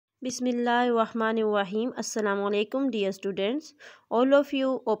Bismillahirrahmanirrahim. Assalamu alaikum, dear students. All of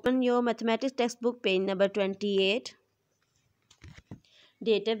you open your mathematics textbook page number 28.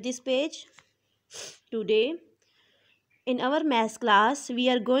 Date of this page. Today in our math class we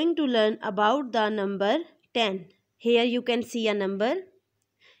are going to learn about the number 10. Here you can see a number.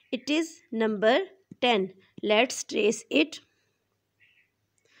 It is number 10. Let's trace it.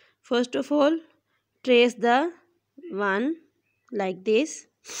 First of all, trace the 1 like this.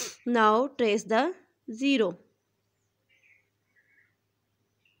 Now trace the 0.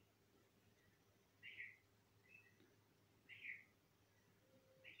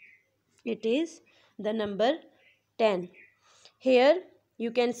 It is the number 10. Here you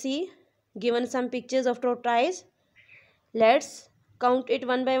can see given some pictures of tortoise. Let's count it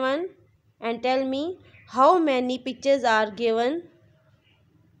one by one and tell me how many pictures are given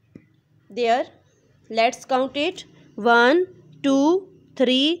there. Let's count it. 1, 2,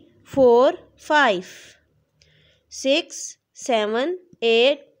 3, 4, 5, 6, 7,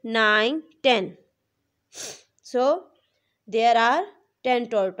 8, 9, 10. So there are 10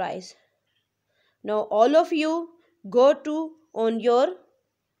 tortoises. Now all of you go to on your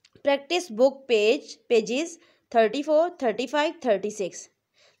practice book pages 34, 35, 36.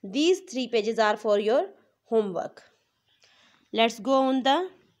 These 3 pages are for your homework. Let's go on the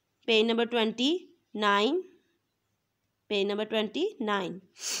page number 29. Page number 29.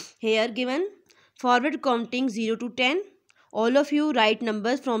 Here given forward counting 0 to 10. All of you write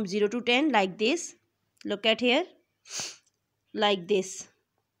numbers from 0 to 10 like this. Look at here. Like this.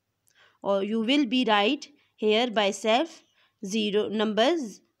 Or you will be write here by self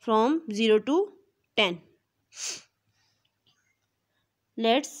numbers from 0 to 10.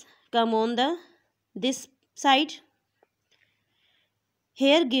 Let's come on this side.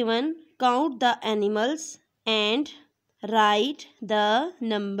 Here given count the animals and write the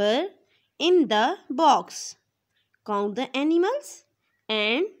number in the box. Count the animals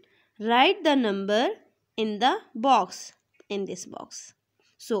and write the number in the box, in this box.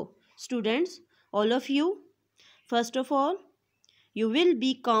 So students, all of you, first of all, you will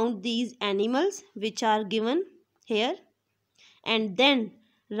be count these animals which are given here and then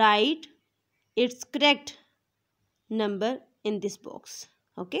write its correct number in this box.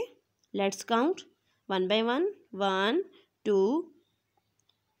 Okay, let's count one by one. 1, 2,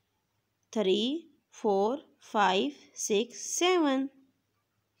 3, 4, 5, 6, 7.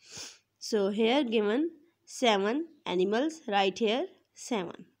 So here given 7 animals, write here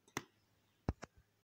 7.